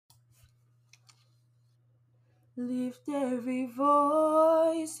Lift every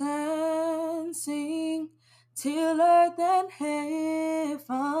voice and sing till earth and heaven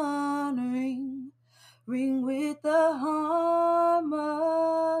ring with the harmonies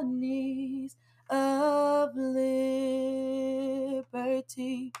of liberty.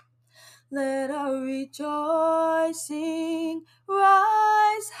 Let our rejoicing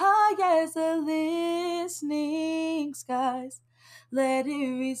rise high as the listening skies. Let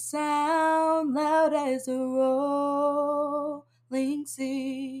it resound loud as the rolling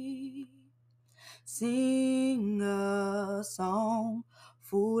sea. Sing a song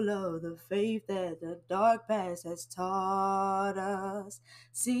full of the faith that the dark past has taught us.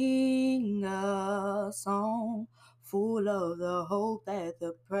 Sing a song full of the hope that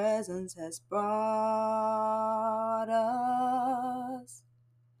the presence has brought us.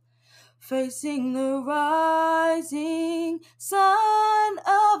 Facing the rising sun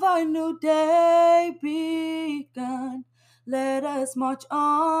of our new day begun, let us march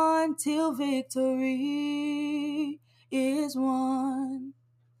on till victory is won.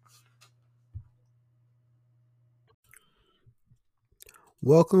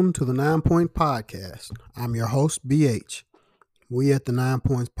 Welcome to the 9 Point Podcast. I'm your host, BH. We at the 9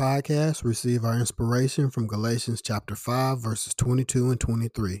 Points Podcast receive our inspiration from Galatians chapter 5, verses 22 and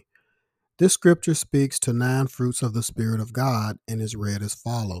 23. This scripture speaks to 9 fruits of the Spirit of God and is read as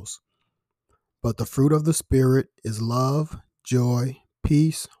follows. But the fruit of the Spirit is love, joy,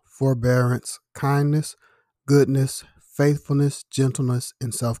 peace, forbearance, kindness, goodness, faithfulness, gentleness,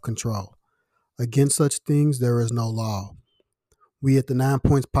 and self-control. Against such things there is no law. We at the 9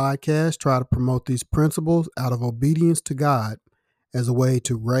 Points Podcast try to promote these principles out of obedience to God as a way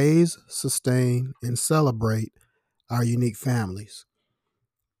to raise, sustain, and celebrate our unique families.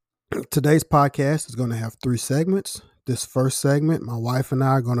 Today's podcast is going to have 3 segments. This first segment, my wife and I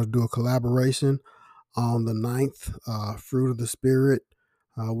are going to do a collaboration on the 9th fruit of the Spirit,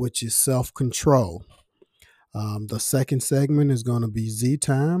 which is self-control. The second segment is going to be Z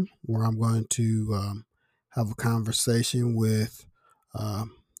Time, where I'm going to have a conversation with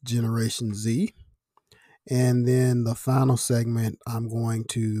Generation Z. And then the final segment, I'm going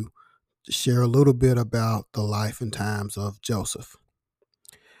to share a little bit about the life and times of Joseph.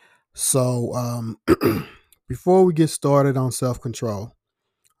 So before we get started on self-control,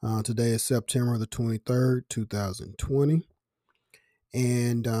 today is September the 23rd, 2020.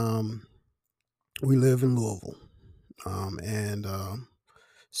 And we live in Louisville. And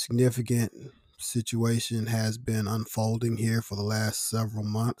significant situation has been unfolding here for the last several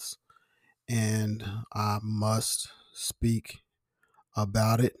months, and I must speak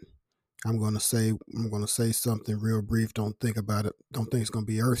about it. I'm going to say something real brief. Don't think about it. Don't think it's going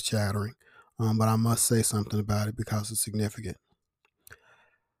to be earth shattering, but I must say something about it because it's significant.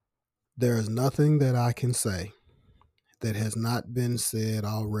 There is nothing that I can say that has not been said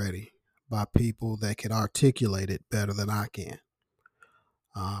already by people that can articulate it better than I can.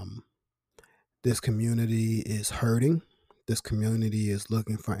 This community is hurting. This community is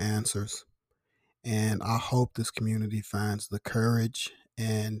looking for answers. And I hope this community finds the courage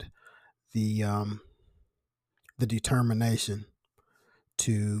and the determination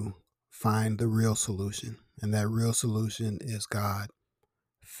to find the real solution. And that real solution is God.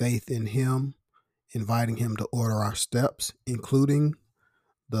 Faith in Him, inviting Him to order our steps, including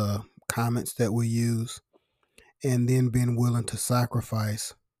the comments that we use, and then being willing to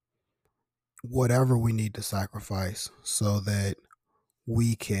sacrifice whatever we need to sacrifice so that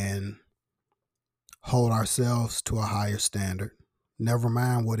we can hold ourselves to a higher standard. Never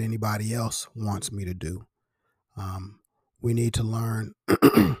mind what anybody else wants me to do. We need to learn,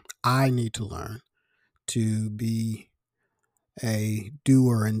 I need to learn to be a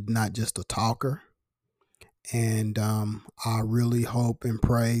doer and not just a talker. And I really hope and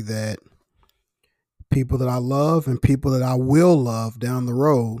pray that people that I love and people that I will love down the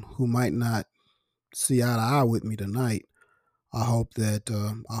road who might not see eye to eye with me tonight, I hope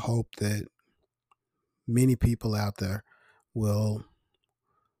that many people out there will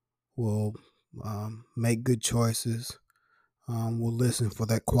make good choices, will listen for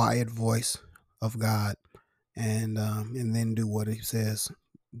that quiet voice of God, and then do what He says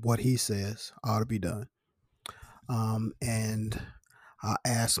ought to be done. And I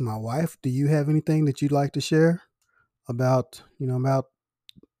asked my wife, "Do you have anything that you'd like to share about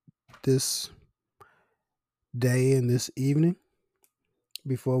this day and this evening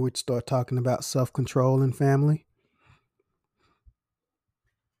before we start talking about self-control and family?"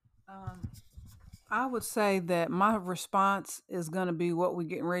 I would say that my response is going to be what we're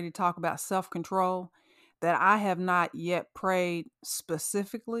getting ready to talk about, self-control, that I have not yet prayed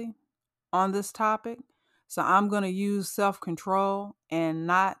specifically on this topic. So I'm going to use self-control and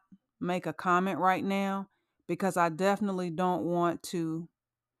not make a comment right now, because I definitely don't want to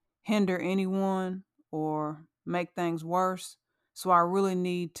hinder anyone or make things worse. So I really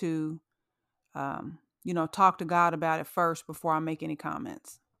need to, talk to God about it first before I make any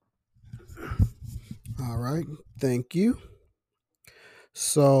comments. All right, thank you.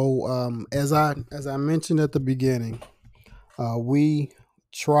 So, as I mentioned at the beginning, we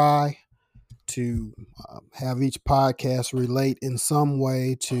try to have each podcast relate in some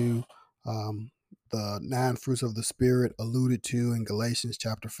way to um, the nine fruits of the Spirit alluded to in Galatians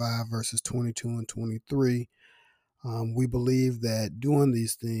chapter 5, verses 22 and 23. We believe that doing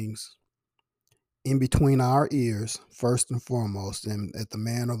these things in between our ears, first and foremost, and at the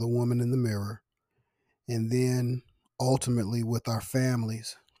man or the woman in the mirror, and then ultimately with our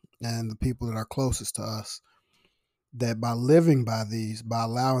families and the people that are closest to us, that by living by these, by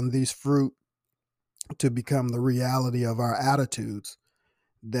allowing these fruit to become the reality of our attitudes,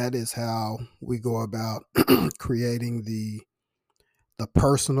 that is how we go about creating the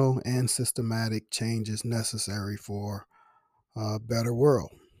personal and systematic changes necessary for a better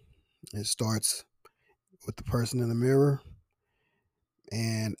world. It starts with the person in the mirror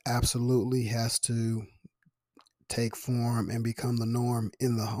and absolutely has to take form and become the norm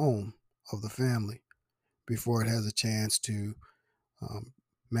in the home of the family before it has a chance to um,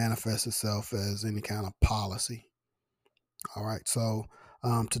 manifest itself as any kind of policy. All right, so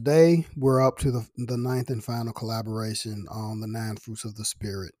today we're up to the ninth and final collaboration on the nine fruits of the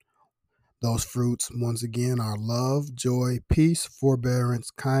Spirit. Those fruits, once again, are love, joy, peace,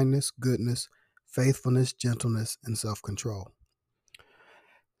 forbearance, kindness, goodness, faithfulness, gentleness, and self control.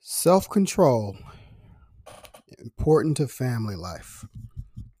 Self control, important to family life.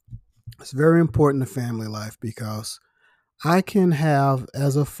 It's very important to family life because I can have,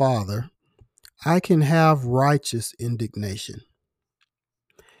 as a father, I can have righteous indignation.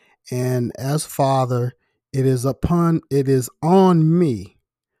 And as father, it is on me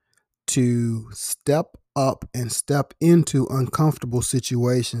to step up and step into uncomfortable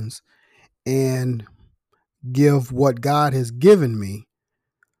situations and give what God has given me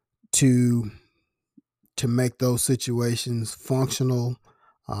to make those situations functional.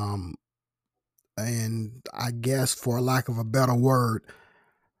 And I guess, for lack of a better word,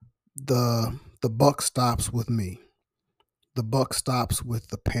 the buck stops with me. The buck stops with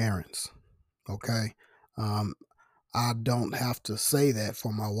the parents. Okay. Um, I don't have to say that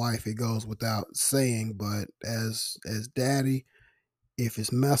for my wife. It goes without saying, but as daddy, if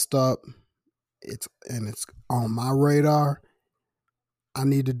it's messed up, it's on my radar, I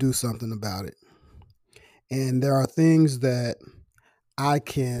need to do something about it. And there are things that I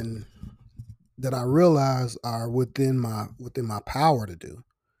can that I realize are within my power to do.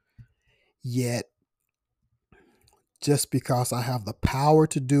 Yet, just because I have the power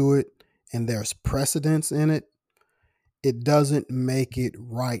to do it and there's precedence in it, it doesn't make it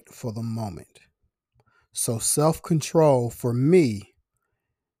right for the moment. So self-control for me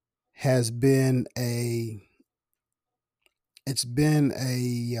has been a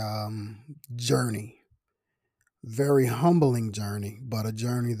journey, very humbling journey, but a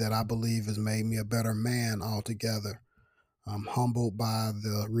journey that I believe has made me a better man altogether. I'm humbled by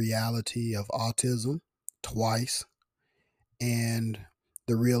the reality of autism twice, and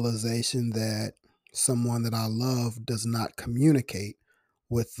the realization that someone that I love does not communicate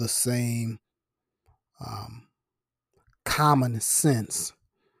with the same um, common sense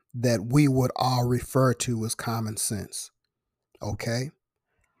that we would all refer to as common sense. Okay?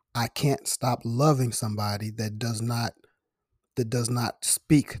 I can't stop loving somebody that does not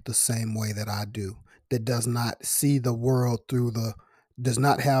speak the same way that I do, that does not see the world does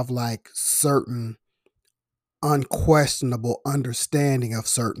not have like certain unquestionable understanding of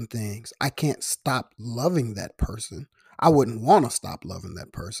certain things. I can't stop loving that person. I wouldn't want to stop loving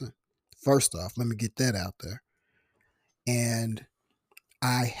that person. First off, let me get that out there. And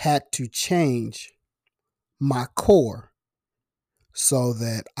I had to change my core so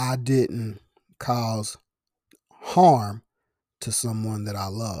that I didn't cause harm to someone that I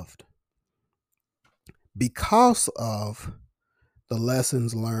loved. Because of the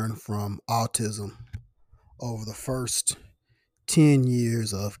lessons learned from autism over the first 10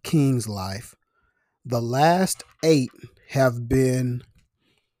 years of King's life, the last 8 have been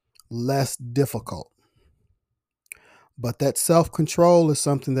less difficult. But that self-control is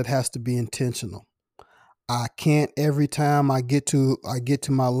something that has to be intentional. I can't, every time I get to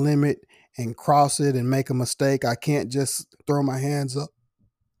my limit and cross it and make a mistake, I can't just throw my hands up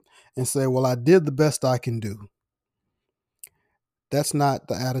and say, well, I did the best I can do. That's not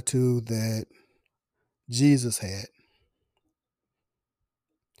the attitude that Jesus had.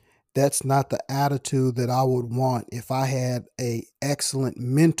 That's not the attitude that I would want if I had an excellent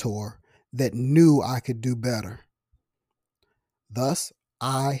mentor that knew I could do better. Thus,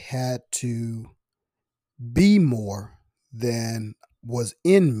 I had to be more than was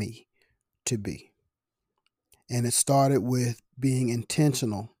in me to be. And it started with being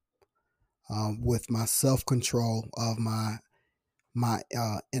intentional with my self-control of my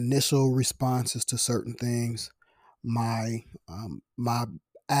initial responses to certain things, my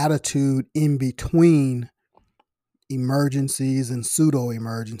attitude in between emergencies and pseudo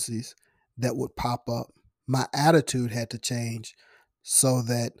emergencies that would pop up. My attitude had to change so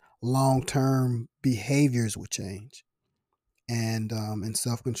that long term behaviors would change. And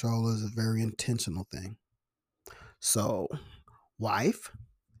self control is a very intentional thing. So, wife,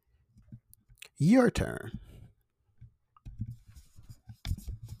 your turn.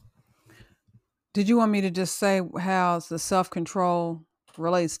 Did you want me to just say how the self-control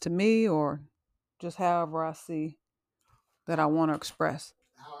relates to me, or just however I see that I want to express?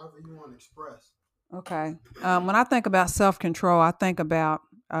 However you want to express. Okay. When I think about self-control, I think about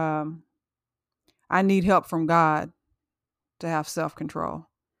I need help from God to have self-control,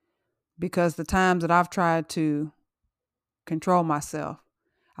 because the times that I've tried to control myself,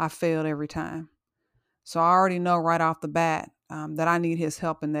 I failed every time. So I already know right off the bat that I need his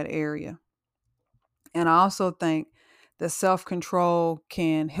help in that area. And I also think that self control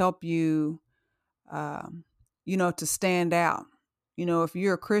can help you, um, to stand out. If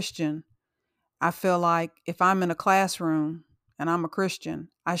you're a Christian, I feel like if I'm in a classroom and I'm a Christian,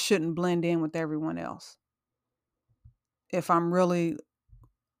 I shouldn't blend in with everyone else. If I'm really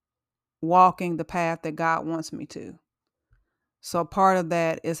walking the path that God wants me to. So part of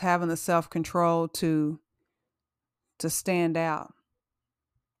that is having the self-control to stand out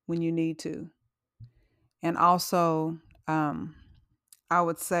when you need to. And also, I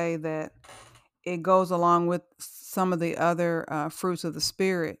would say that it goes along with some of the other fruits of the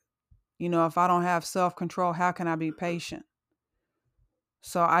spirit. If I don't have self-control, how can I be patient?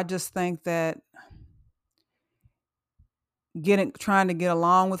 So I just think that trying to get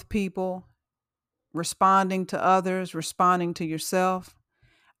along with people, responding to others, responding to yourself,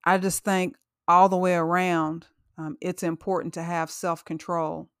 I just think all the way around, it's important to have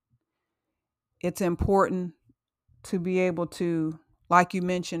self-control. It's important to be able to, like you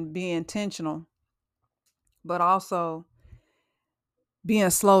mentioned, be intentional, but also being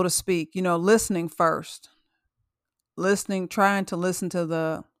slow to speak, listening first, trying to listen to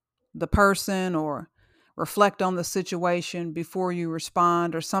the person or reflect on the situation before you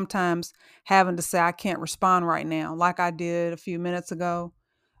respond, or sometimes having to say, I can't respond right now, like I did a few minutes ago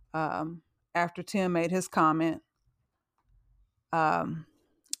after Tim made his comment.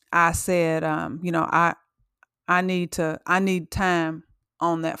 I said, I need time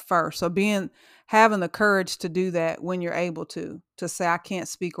on that first. So having the courage to do that when you're able to say, I can't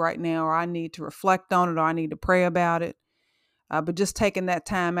speak right now, or I need to reflect on it, or I need to pray about it. But just taking that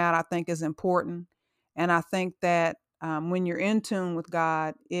time out, I think, is important. And I think that when you're in tune with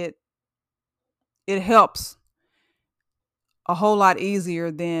God, it helps a whole lot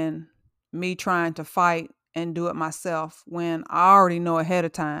easier than me trying to fight and do it myself when I already know ahead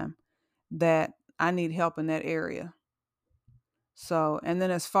of time that I need help in that area. So, and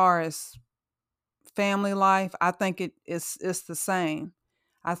then as far as family life, I think it's the same.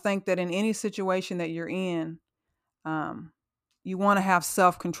 I think that in any situation that you're in, um, you want to have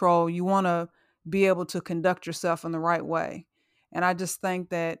self control. You want to be able to conduct yourself in the right way. And I just think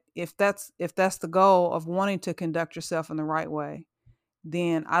that if that's the goal of wanting to conduct yourself in the right way,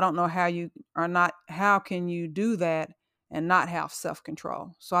 then I don't know how can you do that and not have self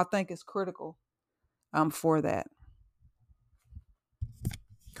control. So I think it's critical for that.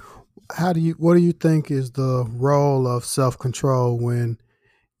 What do you think is the role of self control when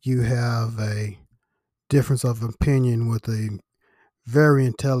you have a difference of opinion with a very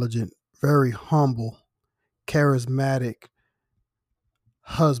intelligent, very humble, charismatic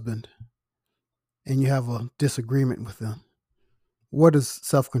husband, and you have a disagreement with them? What is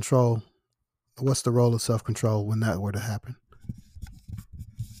self control? What's the role of self control when that were to happen?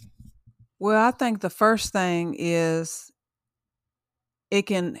 Well, I think the first thing is it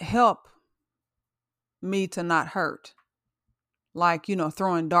can help me to not hurt, like,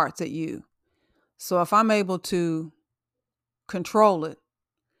 throwing darts at you. So if I'm able to control it,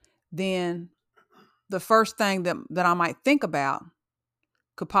 then the first thing that I might think about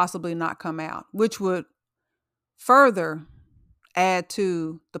could possibly not come out, which would further add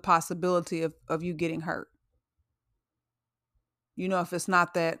to the possibility of you getting hurt. If it's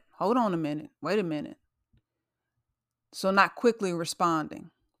not that, hold on a minute, wait a minute. So not quickly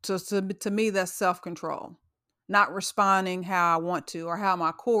responding. So to me, that's self-control. Not responding how I want to, or how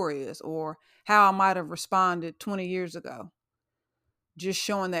my core is, or how I might have responded 20 years ago. Just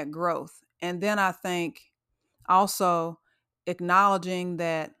showing that growth. And then I think also acknowledging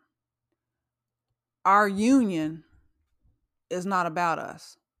that our union is not about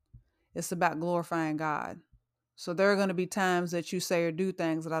us. It's about glorifying God. So there are going to be times that you say or do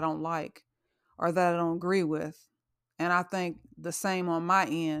things that I don't like or that I don't agree with. And I think the same on my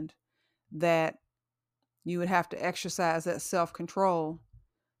end, that you would have to exercise that self control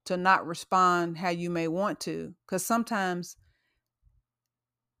to not respond how you may want to. Because sometimes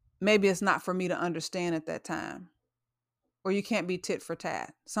maybe it's not for me to understand at that time, or you can't be tit for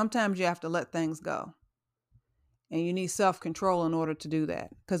tat. Sometimes you have to let things go. And you need self control in order to do that.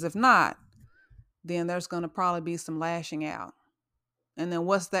 Because if not, then there's going to probably be some lashing out. And then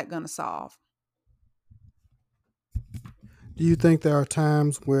what's that going to solve? Do you think there are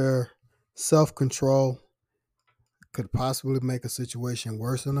times where self-control could possibly make a situation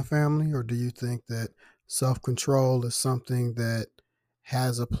worse in a family, or do you think that self-control is something that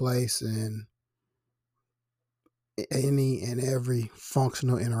has a place in any and every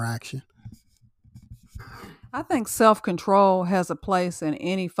functional interaction? I think self control has a place in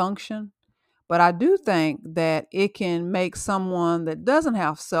any function, but I do think that it can make someone that doesn't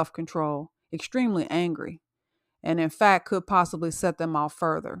have self control extremely angry, and in fact could possibly set them off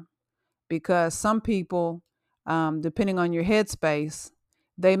further. Because some people, depending on your headspace,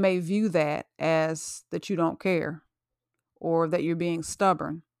 they may view that as that you don't care or that you're being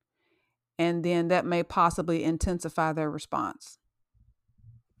stubborn. And then that may possibly intensify their response.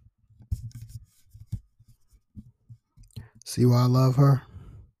 See why I love her?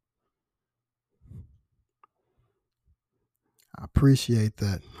 I appreciate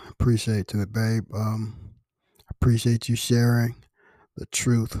that. I appreciate it, babe. I appreciate you sharing the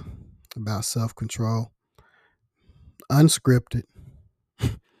truth about self-control. Unscripted,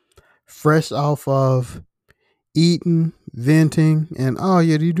 fresh off of eating, venting, and oh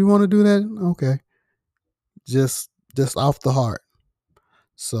yeah, do you want to do that? Okay. Just off the heart.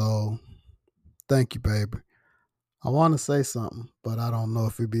 So thank you, baby. I want to say something, but I don't know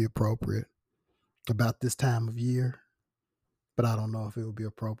if it'd be appropriate about this time of year. But I don't know if it would be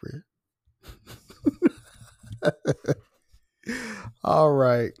appropriate. All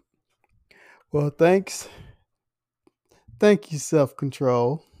right. Well, thanks. Thank you, Self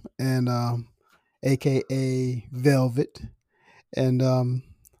Control, and AKA Velvet. And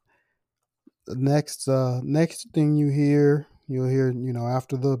next thing you'll hear,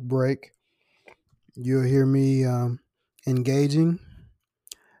 after the break, you'll hear me engaging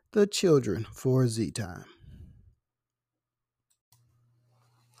the children for Z time.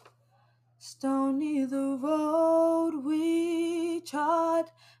 Stony the road we trod,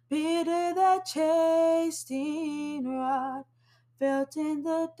 bitter that chasing rod, felt in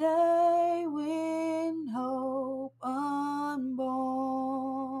the day when hope unborn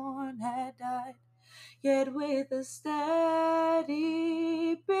had died. Yet with a steady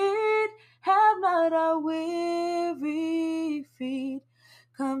beat, have not our weary feet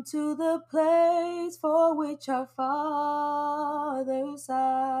come to the place for which our fathers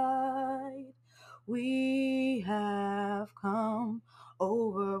sighed. We have come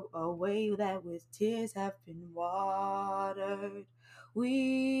over a way that with tears have been watered.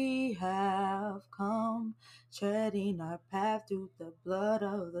 We have come treading our path through the blood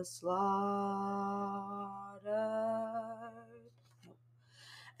of the slaughtered.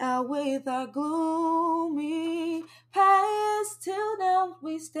 Out with our gloomy past, till now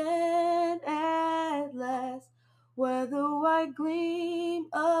we stand at last, where the white gleam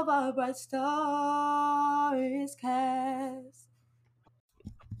of our bright star is cast.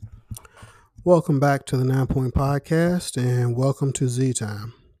 Welcome back to the 9 Point Podcast, and welcome to Z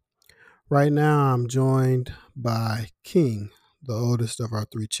Time. Right now, I'm joined by King, the oldest of our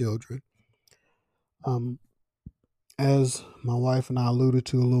three children. As my wife and I alluded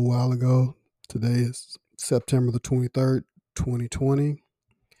to a little while ago, today is September the 23rd, 2020,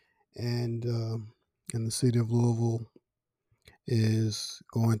 and in the city of Louisville is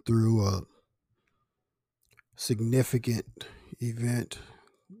going through a significant event,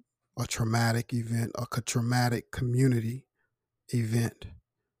 a traumatic event, a traumatic community event.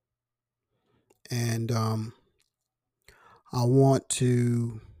 And I want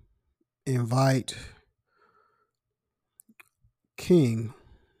to invite King,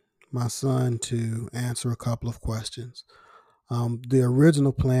 my son, to answer a couple of questions. The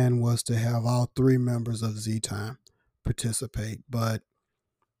original plan was to have all three members of Z Time participate, but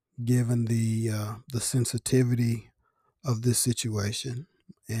given the sensitivity of this situation.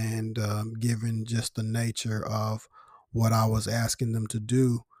 And given just the nature of what I was asking them to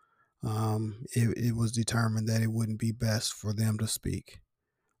do, it was determined that it wouldn't be best for them to speak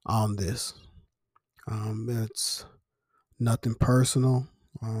on this. It's nothing personal,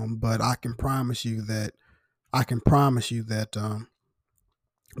 but I can promise you that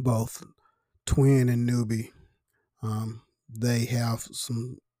both Twin and Newbie, they have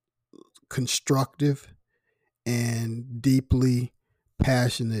some constructive and deeply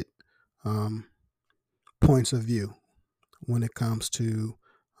passionate um, points of view when it comes to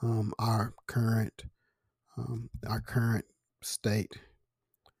our current state,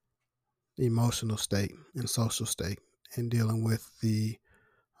 emotional state, and social state, and dealing with the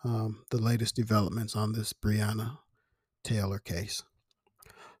latest developments on this Breonna Taylor case.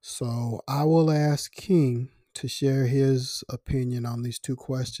 So I will ask King to share his opinion on these two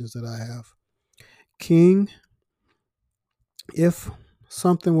questions that I have. King, if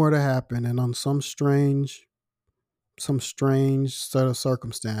something were to happen and on some strange set of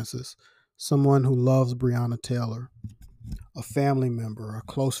circumstances, someone who loves Breonna Taylor, a family member, a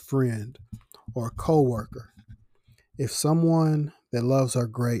close friend, or a coworker, if someone that loves her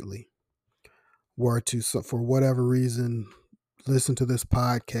greatly were to, for whatever reason, listen to this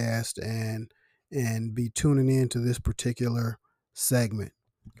podcast and be tuning in to this particular segment,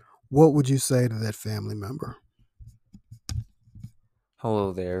 what would you say to that family member?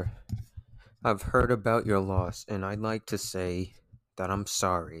 Hello there. I've heard about your loss, and I'd like to say that I'm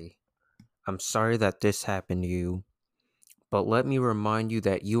sorry. I'm sorry that this happened to you, but let me remind you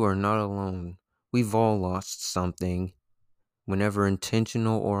that you are not alone. We've all lost something, whenever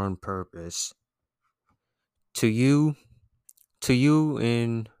intentional or on purpose. To you, to you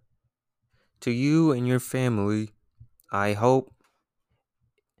and to you and your family, I hope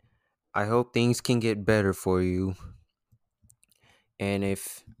things can get better for you. And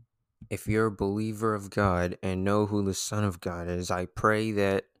if you're a believer of God and know who the Son of God is, I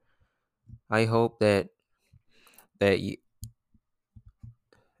hope that you,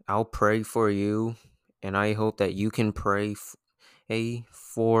 I'll pray for you, and I hope that you can pray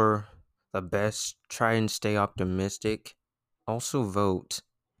for the best. Try and stay optimistic. Also vote.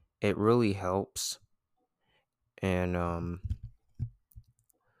 It really helps. And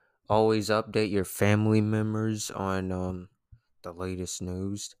always update your family members on the latest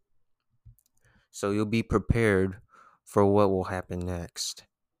news, so you'll be prepared for what will happen next.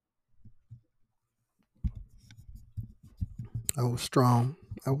 I was strong.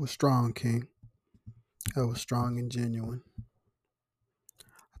 I was strong, King. I was strong and genuine.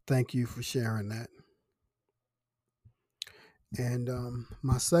 Thank you for sharing that. And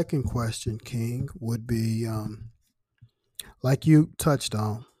my second question, King, would be like you touched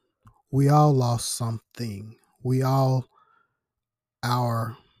on, we all lost something. We all,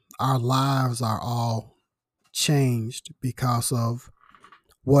 our lives are all changed because of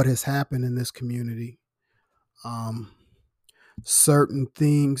what has happened in this community. Um, Certain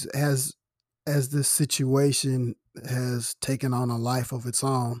things, as this situation has taken on a life of its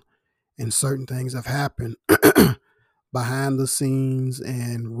own, and certain things have happened behind the scenes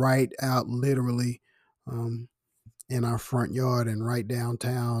and right out literally um, in our front yard and right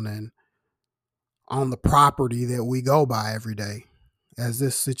downtown and on the property that we go by every day. As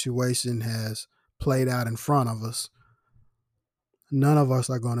this situation has played out in front of us, none of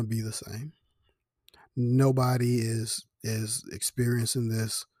us are going to be the same. Nobody is experiencing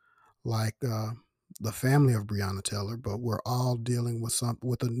this like the family of Breonna Taylor, but we're all dealing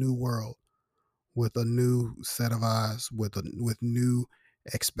with a new world, with a new set of eyes, with new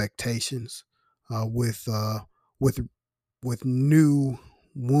expectations, with with new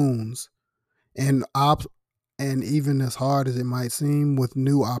wounds, and and even as hard as it might seem, with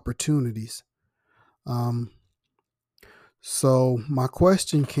new opportunities. Um, so my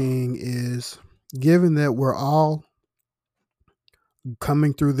question, King, is: given that we're all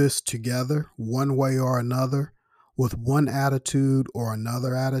coming through this together, one way or another, with one attitude or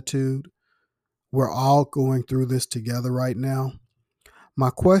another attitude, we're all going through this together right now. My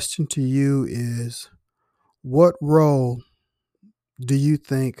question to you is: what role do you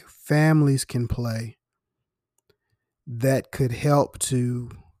think families can play that could help to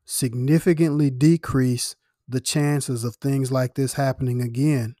significantly decrease the chances of things like this happening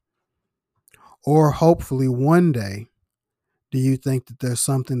again? Or hopefully one day, do you think that there's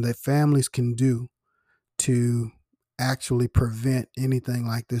something that families can do to actually prevent anything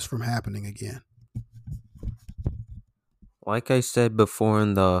like this from happening again? Like I said before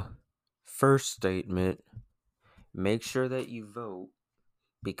in the first statement, make sure that you vote,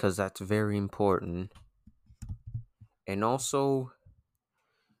 because that's very important. And also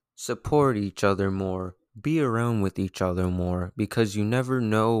support each other more. Be around with each other more, because you never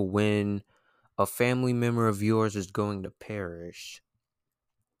know when a family member of yours is going to perish.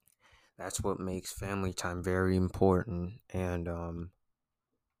 That's what makes family time very important. And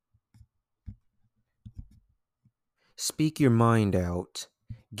speak your mind out.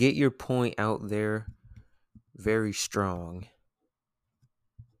 Get your point out there very strong.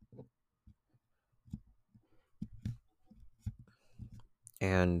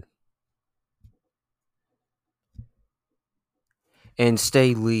 And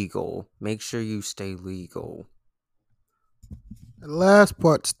stay legal. Make sure you stay legal. The last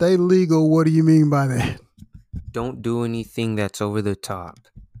part, stay legal. What do you mean by that? Don't do anything that's over the top.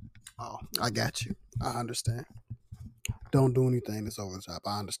 Oh, I got you. I understand. Don't do anything that's over the top.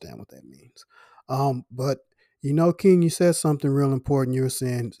 I understand what that means. But King, you said something real important. You were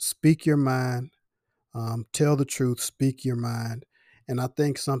saying, speak your mind, tell the truth, speak your mind. And I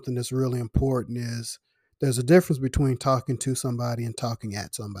think something that's really important is there's a difference between talking to somebody and talking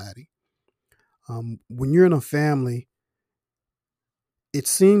at somebody. When you're in a family, it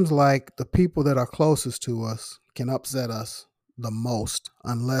seems like the people that are closest to us can upset us the most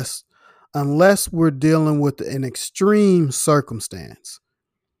unless we're dealing with an extreme circumstance.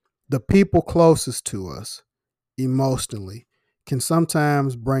 The people closest to us emotionally can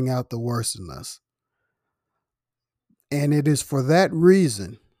sometimes bring out the worst in us. And it is for that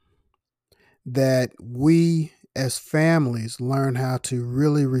reason that we as families learn how to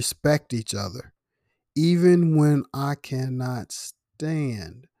really respect each other, even when I cannot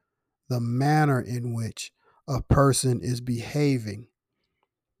stand the manner in which a person is behaving.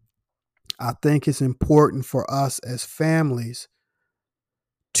 I think it's important for us as families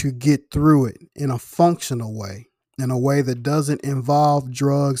to get through it in a functional way, in a way that doesn't involve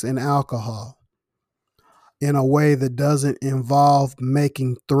drugs and alcohol, in a way that doesn't involve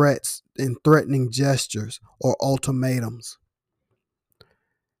making threats and threatening gestures or ultimatums.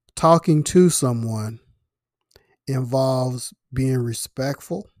 Talking to someone involves being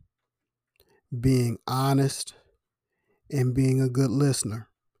respectful, being honest, and being a good listener.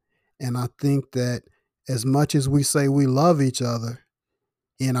 And I think that as much as we say we love each other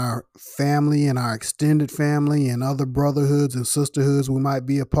in our family, in our extended family, and other brotherhoods and sisterhoods we might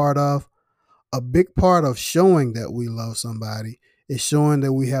be a part of, a big part of showing that we love somebody is showing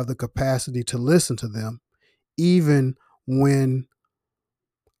that we have the capacity to listen to them, even when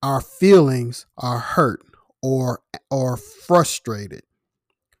our feelings are hurt or frustrated.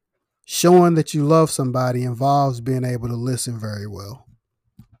 Showing that you love somebody involves being able to listen very well.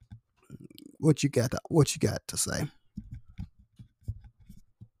 What you got to say?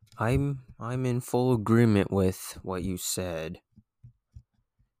 I'm in full agreement with what you said.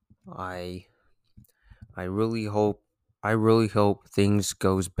 I really hope things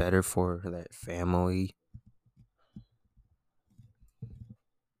goes better for that family.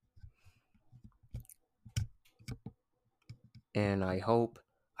 And I hope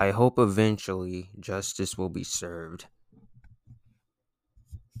eventually justice will be served.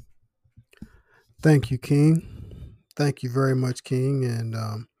 Thank you, King. Thank you very much, King. And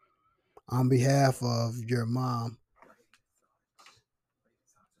on behalf of your mom,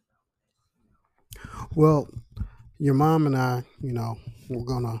 well, your mom and I, we're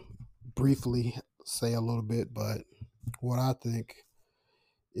going to briefly say a little bit, but what I think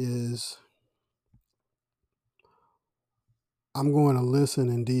is I'm going to listen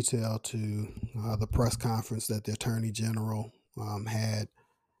in detail to the press conference that the Attorney General had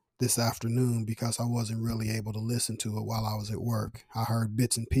this afternoon because I wasn't really able to listen to it while I was at work. I heard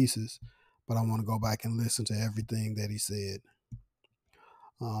bits and pieces, but I want to go back and listen to everything that he said.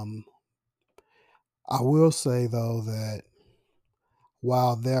 I will say, though, that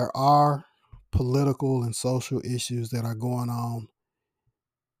while there are political and social issues that are going on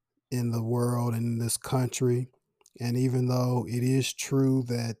in the world and in this country, and even though it is true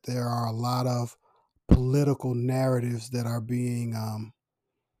that there are a lot of political narratives that are being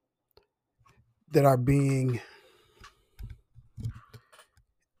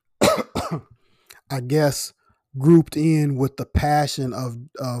I guess grouped in with the passion of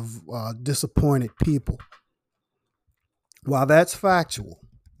disappointed people. While that's factual,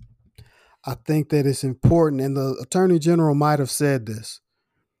 I think that it's important, and the Attorney General might have said this,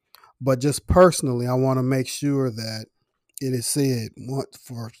 but just personally, I want to make sure that it is said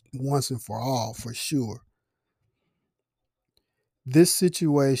once and for all, for sure. This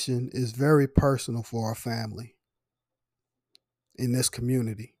situation is very personal for our family in this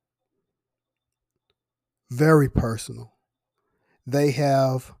community. Very personal. They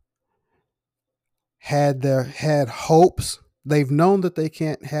have had hopes. They've known that they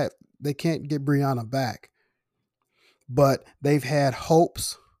can't get Brianna back, but they've had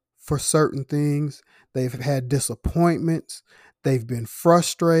hopes for certain things. They've had disappointments. They've been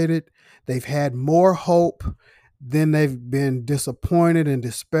frustrated. They've had more hope. Then they've been disappointed and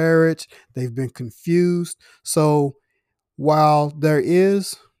disparaged. They've been confused. So while there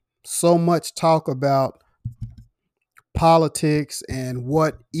is so much talk about politics and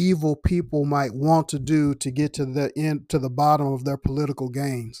what evil people might want to do to get to the bottom of their political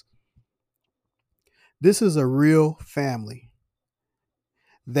games, this is a real family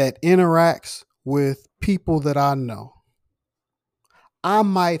that interacts with people that I know. I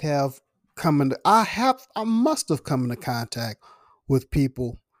might have I must have come into contact with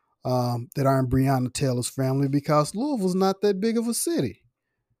people that are in Breonna Taylor's family, because Louisville's not that big of a city.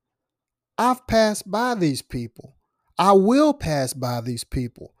 I've passed by these people. I will pass by these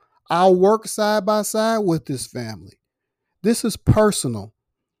people. I'll work side by side with this family. This is personal.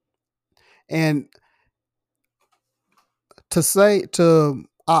 And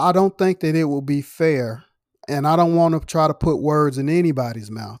I don't think that it will be fair, and I don't want to try to put words in anybody's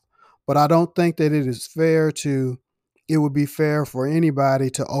mouth, but I don't think that it would be fair for anybody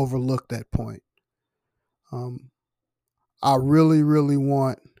to overlook that point. I really, really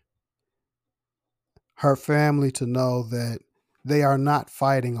want her family to know that they are not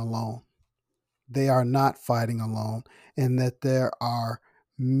fighting alone. They are not fighting alone, and that there are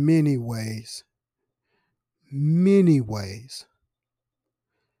many ways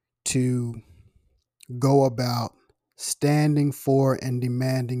to go about standing for and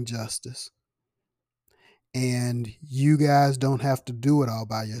demanding justice. And you guys don't have to do it all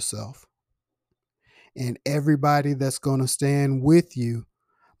by yourself. And everybody that's going to stand with you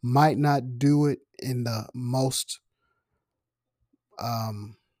might not do it in the most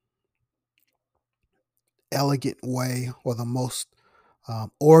elegant way or the most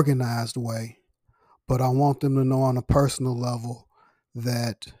organized way, but I want them to know on a personal level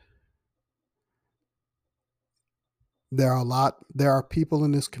that there are people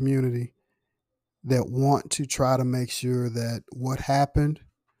in this community that want to try to make sure that what happened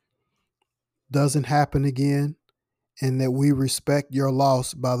doesn't happen again, and that we respect your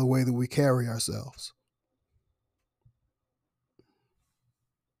loss by the way that we carry ourselves.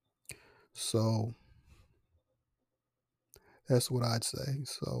 So that's what I'd say.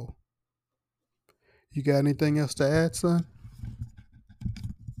 So you got anything else to add, son?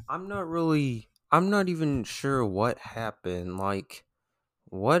 I'm not even sure what happened. Like,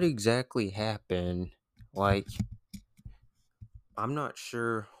 what exactly happened? Like, I'm not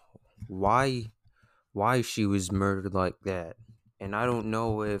sure why she was murdered like that. And I don't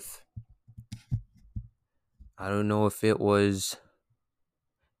know if it was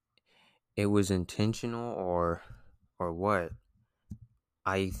intentional or what.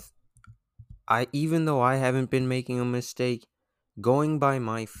 I even though I haven't been making a mistake, going by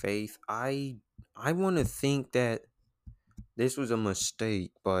my faith, I want to think that this was a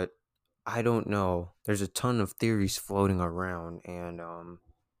mistake, but I don't know. There's a ton of theories floating around, and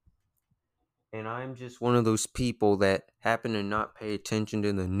I'm just one of those people that happen to not pay attention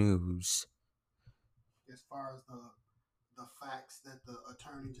to the news. As far as the facts that the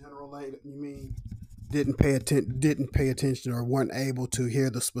attorney general laid, you mean didn't pay attention or weren't able to hear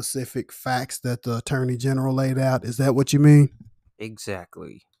the specific facts that the attorney general laid out? Is that what you mean?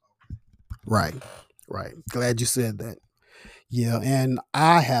 Exactly. Right. Glad you said that. Yeah, and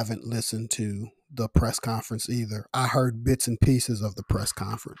I haven't listened to the press conference either. I heard bits and pieces of the press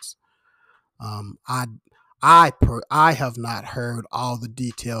conference. Um, I I have not heard all the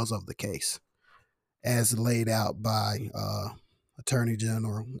details of the case as laid out by Attorney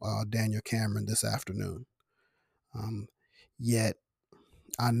General Daniel Cameron this afternoon. Um, Yet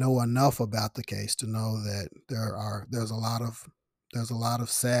I know enough about the case to know that there's a lot of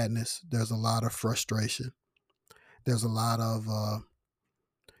sadness, there's a lot of frustration, there's a lot of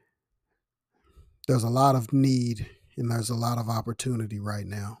need, and there's a lot of opportunity right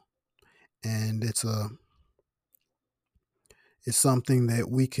now, and it's something that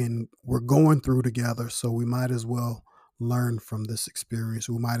we're going through together, so we might as well learn from this experience.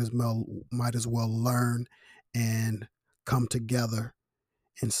 We might as well learn and come together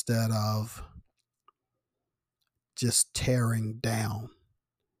instead of just tearing down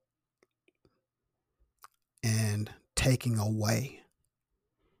and taking away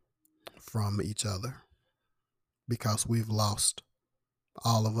from each other, because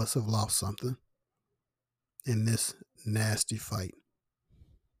all of us have lost something in this nasty fight.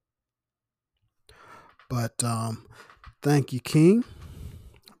 But thank you, King.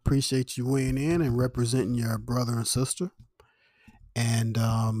 appreciate you weighing in and representing your brother and sister. And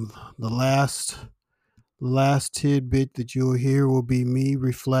the last tidbit that you'll hear will be me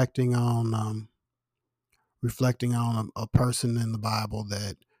reflecting on a person in the Bible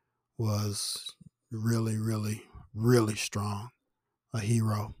that was really, really, really strong, a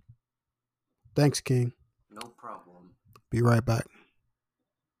hero. Thanks, King. No problem. Be right back.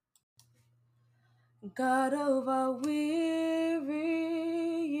 God of our weary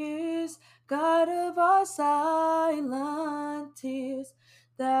years, God of our silent tears,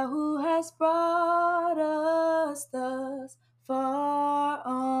 thou who hast brought us thus far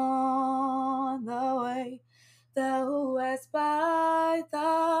on the way, thou who hast by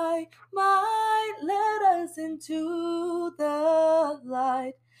thy might led us into the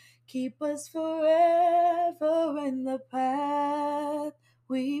light, keep us forever in the path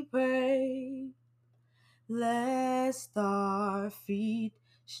we pray. Lest our feet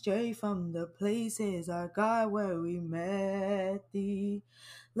stray from the places, our God, where we met thee.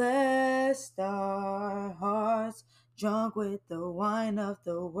 Lest our hearts, drunk with the wine of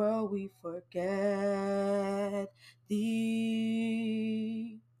the world, we forget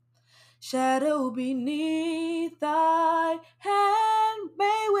thee. Shadow beneath thy hand,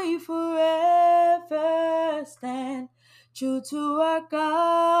 may we forever stand, true to our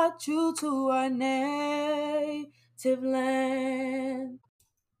God, true to our native land.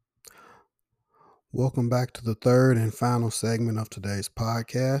 Welcome back to the third and final segment of today's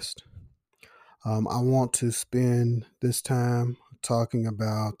podcast. I want to spend this time talking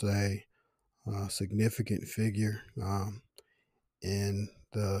about a significant figure in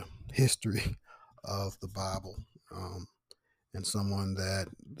the history of the Bible, and someone that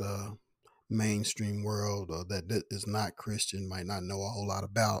the mainstream world that is not Christian might not know a whole lot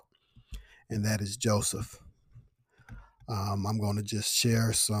about, and that is Joseph. I'm going to just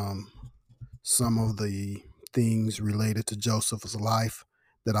share some of the things related to Joseph's life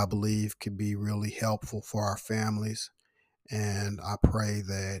that I believe could be really helpful for our families, and I pray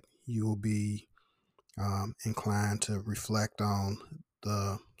that you will be inclined to reflect on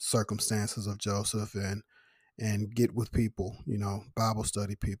the circumstances of Joseph and get with people, Bible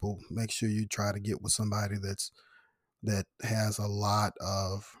study people. Make sure you try to get with somebody that has a lot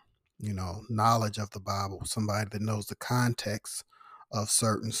of, knowledge of the Bible, somebody that knows the context of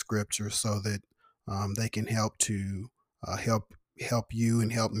certain scriptures, so that they can help to help you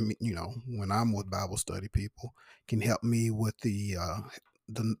and help me. When I'm with Bible study people, can help me with the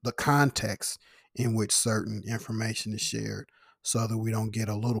context in which certain information is shared, so that we don't get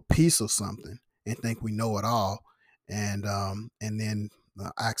a little piece of something and think we know it all, and then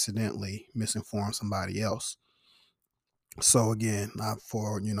accidentally misinform somebody else. So again,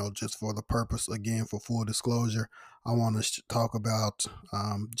 just for the purpose, again, for full disclosure, I want to talk about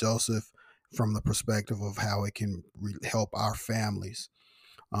Joseph from the perspective of how it can help our families.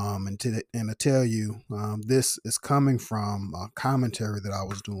 And to tell you, this is coming from a commentary that I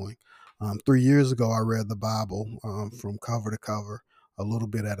was doing. 3 years ago, I read the Bible from cover to cover, a little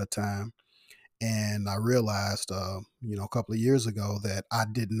bit at a time. And I realized, a couple of years ago, that I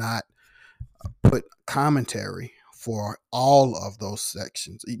did not put commentary for all of those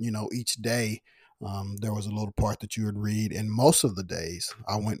sections. Each day there was a little part that you would read, and most of the days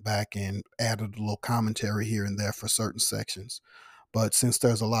I went back and added a little commentary here and there for certain sections. But since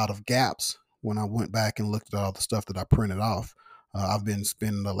there's a lot of gaps, when I went back and looked at all the stuff that I printed off, I've been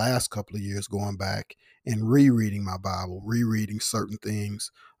spending the last couple of years going back and rereading my Bible, rereading certain things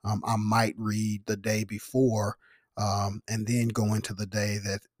I might read the day before, and then go into the day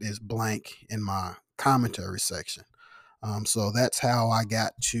that is blank in my commentary section. So that's how I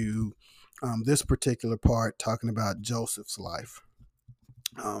got to this particular part, talking about Joseph's life.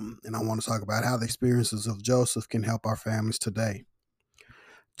 And I want to talk about how the experiences of Joseph can help our families today.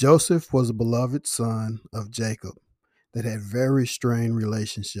 Joseph was a beloved son of Jacob that had very strained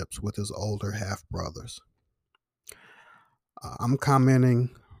relationships with his older half brothers. I'm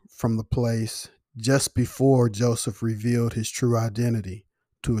commenting from the place just before Joseph revealed his true identity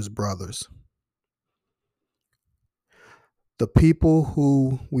to his brothers. The people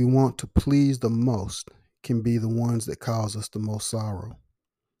who we want to please the most can be the ones that cause us the most sorrow.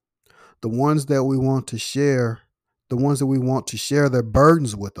 The ones that we want to share their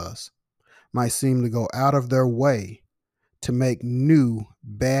burdens with us might seem to go out of their way to make new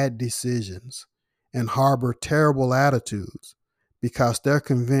bad decisions and harbor terrible attitudes because they're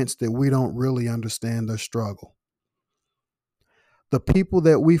convinced that we don't really understand their struggle. The people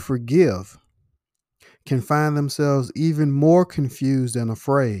that we forgive can find themselves even more confused and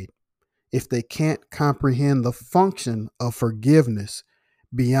afraid if they can't comprehend the function of forgiveness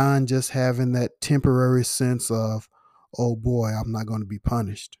beyond just having that temporary sense of, oh boy, I'm not going to be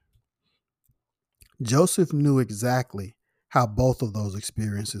punished. Joseph knew exactly how both of those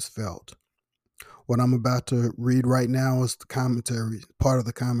experiences felt. What I'm about to read right now is the commentary, part of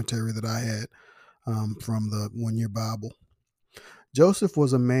the commentary that I had from the One Year Bible. Joseph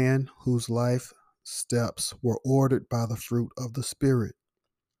was a man whose life steps were ordered by the fruit of the Spirit.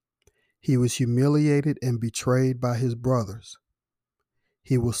 He was humiliated and betrayed by his brothers.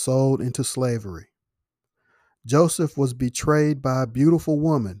 He was sold into slavery. Joseph was betrayed by a beautiful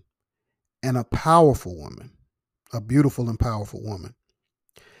woman and a powerful woman, a beautiful and powerful woman.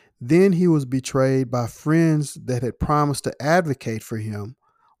 Then he was betrayed by friends that had promised to advocate for him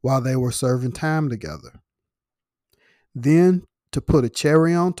while they were serving time together. Then, to put a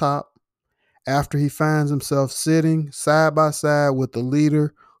cherry on top, after he finds himself sitting side by side with the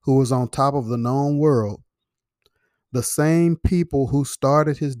leader who was on top of the known world, the same people who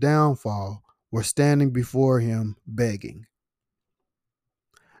started his downfall were standing before him begging.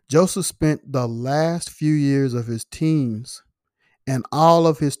 Joseph spent the last few years of his teens and all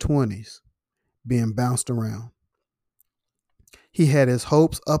of his 20s being bounced around. He had his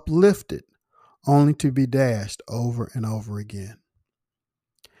hopes uplifted only to be dashed over and over again.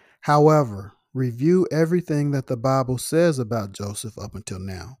 However, review everything that the Bible says about Joseph up until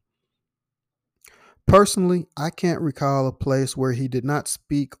now. Personally, I can't recall a place where he did not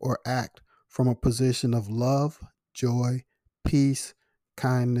speak or act from a position of love, joy, peace,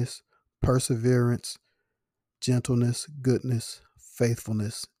 kindness, perseverance, gentleness, goodness,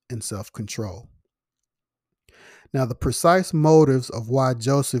 faithfulness, and self-control. Now, the precise motives of why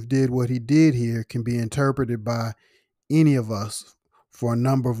Joseph did what he did here can be interpreted by any of us for a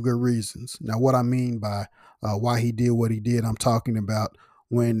number of good reasons. Now, what I mean by why he did what he did, I'm talking about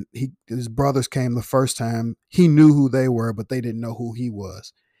when his brothers came the first time, he knew who they were, but they didn't know who he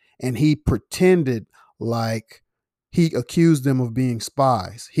was. And he pretended like he accused them of being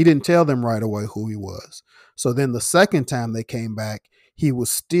spies. He didn't tell them right away who he was. So then the second time they came back, he was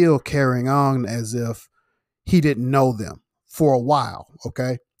still carrying on as if he didn't know them for a while.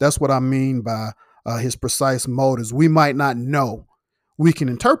 Okay. That's what I mean by his precise motives. We might not know. We can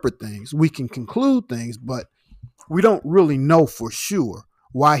interpret things, we can conclude things, but we don't really know for sure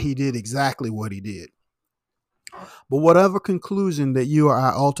why he did exactly what he did. But whatever conclusion that you or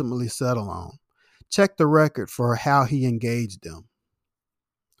I ultimately settle on, check the record for how he engaged them.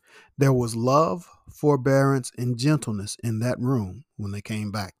 There was love, forbearance, and gentleness in that room when they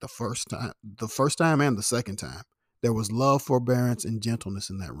came back the first time and the second time. There was love, forbearance, and gentleness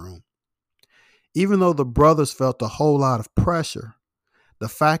in that room. Even though the brothers felt a whole lot of pressure, the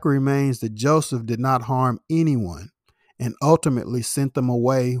fact remains that Joseph did not harm anyone and ultimately sent them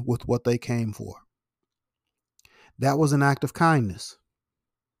away with what they came for. That was an act of kindness.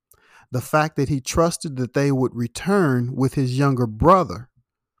 The fact that he trusted that they would return with his younger brother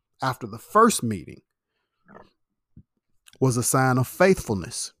after the first meeting was a sign of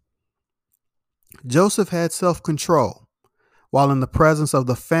faithfulness. Joseph had self-control while in the presence of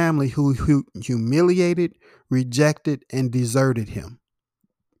the family who humiliated, rejected, and deserted him.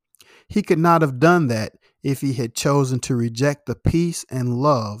 He could not have done that if he had chosen to reject the peace and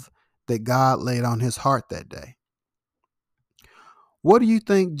love that God laid on his heart that day. What do you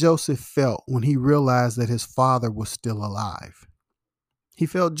think Joseph felt when he realized that his father was still alive? He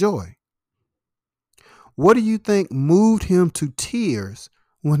felt joy. What do you think moved him to tears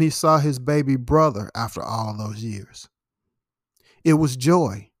when he saw his baby brother after all those years? It was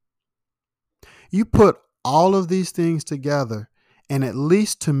joy. You put all of these things together, and at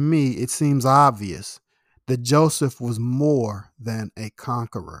least to me, it seems obvious that Joseph was more than a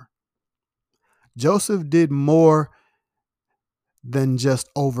conqueror. Joseph did more than just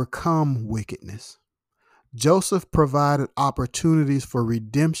overcome wickedness. Joseph provided opportunities for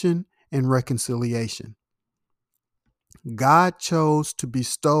redemption and reconciliation. God chose to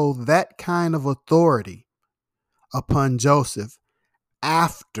bestow that kind of authority upon Joseph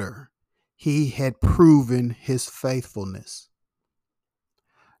after he had proven his faithfulness.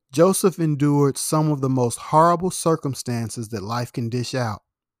 Joseph endured some of the most horrible circumstances that life can dish out,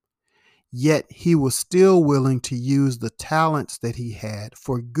 yet he was still willing to use the talents that he had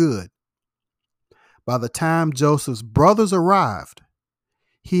for good. By the time Joseph's brothers arrived,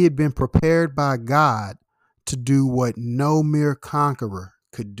 he had been prepared by God to do what no mere conqueror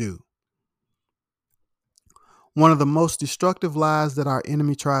could do. One of the most destructive lies that our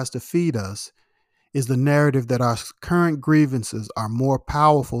enemy tries to feed us is the narrative that our current grievances are more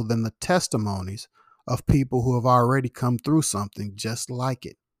powerful than the testimonies of people who have already come through something just like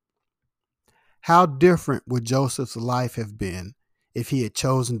it. How different would Joseph's life have been if he had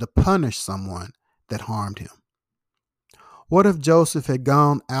chosen to punish someone that harmed him? What if Joseph had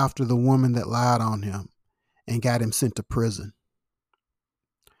gone after the woman that lied on him and got him sent to prison?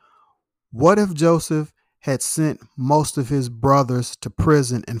 What if Joseph had sent most of his brothers to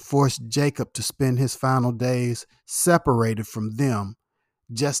prison and forced Jacob to spend his final days separated from them,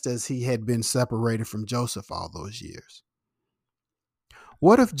 just as he had been separated from Joseph all those years?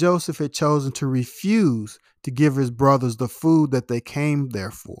 What if Joseph had chosen to refuse to give his brothers the food that they came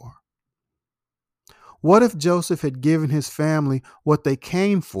there for? What if Joseph had given his family what they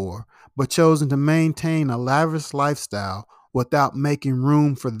came for, but chosen to maintain a lavish lifestyle without making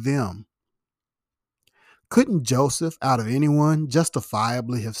room for them? Couldn't Joseph, out of anyone,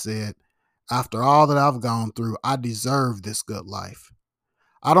 justifiably have said, "After all that I've gone through, I deserve this good life.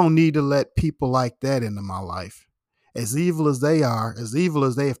 I don't need to let people like that into my life. As evil as they are, as evil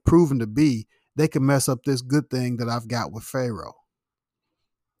as they have proven to be, they can mess up this good thing that I've got with Pharaoh."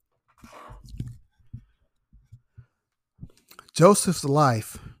 Joseph's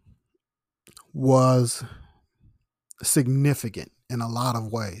life was significant in a lot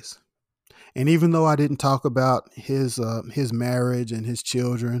of ways. And even though I didn't talk about his marriage and his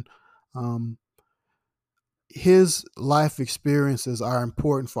children, um, his life experiences are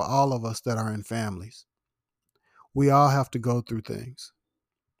important for all of us that are in families. We all have to go through things.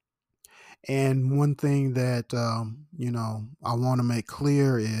 And one thing that, I want to make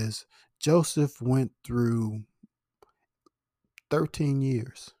clear is Joseph went through 13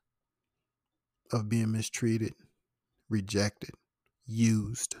 years of being mistreated, rejected,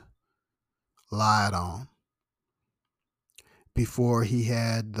 used, lied on before he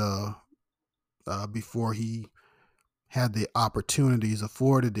had the opportunities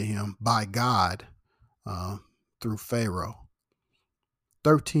afforded to him by God through Pharaoh.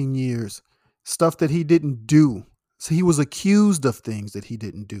 13 years, stuff that he didn't do. So he was accused of things that he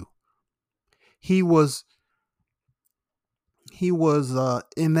didn't do. He was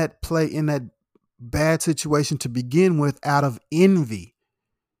in that bad situation to begin with out of envy.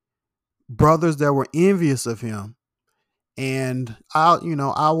 Brothers that were envious of him. And I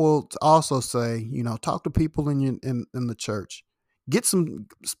will also say, talk to people in the church.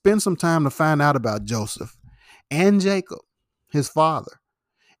 Spend some time to find out about Joseph and Jacob, his father,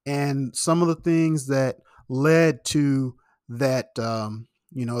 and some of the things that led to that,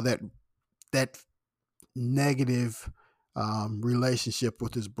 that negative relationship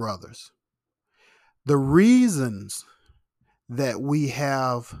with his brothers. The reasons that we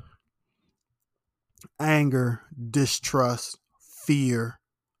have anger, distrust, fear,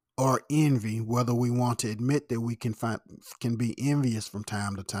 or envy, whether we want to admit that we can be envious from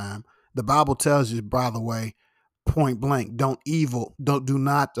time to time. The Bible tells you, by the way, point blank, do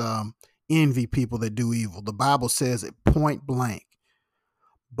not envy people that do evil. The Bible says it point blank.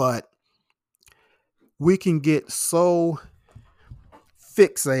 But we can get so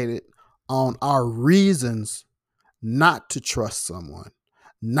fixated on our reasons not to trust someone,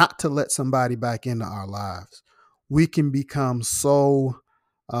 not to let somebody back into our lives. We can become so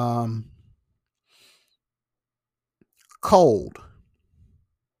cold.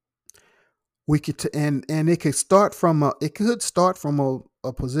 We could and it could start from a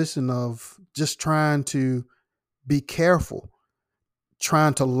position of just trying to be careful,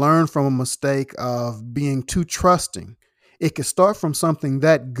 trying to learn from a mistake of being too trusting. It could start from something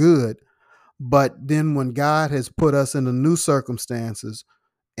that good, but then when God has put us into new circumstances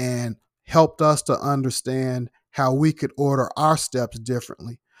and helped us to understand how we could order our steps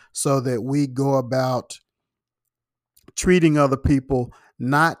differently so that we go about treating other people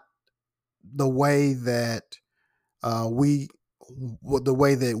not the way that we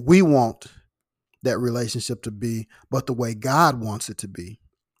want that relationship to be, but the way God wants it to be.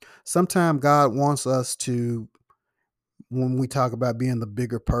 Sometimes God wants us to, when we talk about being the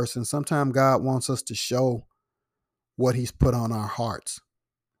bigger person, sometimes God wants us to show what he's put on our hearts.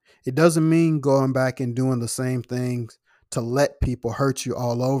 It doesn't mean going back and doing the same things to let people hurt you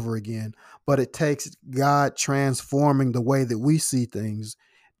all over again, but it takes God transforming the way that we see things,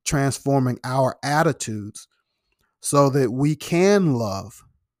 transforming our attitudes so that we can love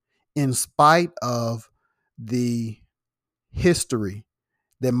in spite of the history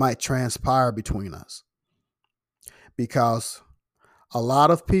that might transpire between us. Because a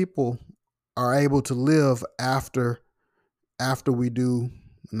lot of people are able to live after we do,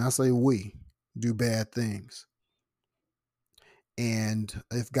 and I say we, do bad things. And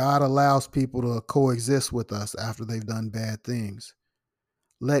if God allows people to coexist with us after they've done bad things,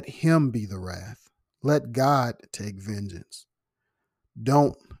 let him be the wrath. Let God take vengeance.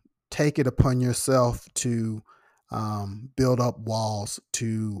 Don't take it upon yourself to build up walls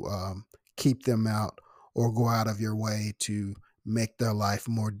to keep them out or go out of your way to make their life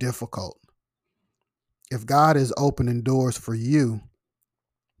more difficult. If God is opening doors for you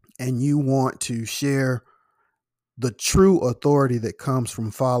and you want to share the true authority that comes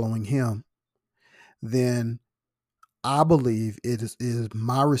from following Him, then I believe it is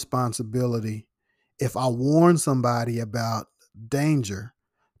my responsibility, if I warn somebody about danger,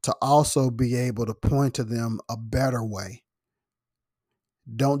 to also be able to point to them a better way.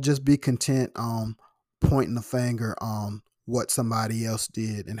 Don't just be content on pointing the finger on what somebody else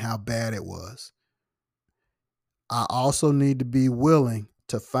did and how bad it was. I also need to be willing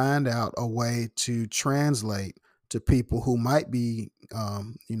to find out a way to translate to people who might be,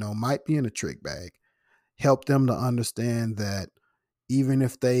 might be in a trick bag. Help them to understand that even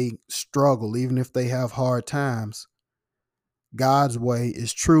if they struggle, even if they have hard times, God's way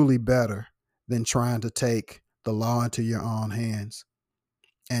is truly better than trying to take the law into your own hands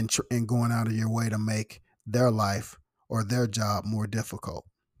and going out of your way to make their life or their job more difficult.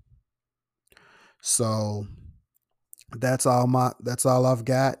 So that's all I've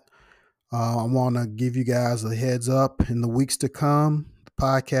got. I want to give you guys a heads up. In the weeks to come, the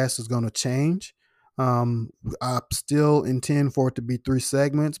podcast is going to change. I still intend for it to be 3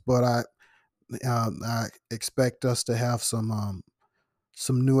 segments, but I expect us to have some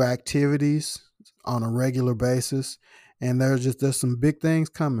new activities on a regular basis, and there's some big things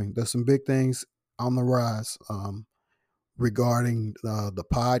coming. There's some big things on the rise regarding the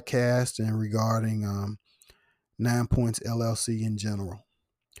podcast and regarding 9 Points LLC in general.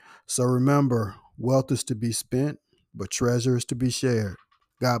 So remember, wealth is to be spent, but treasure is to be shared.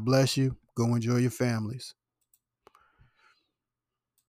 God bless you. Go enjoy your families.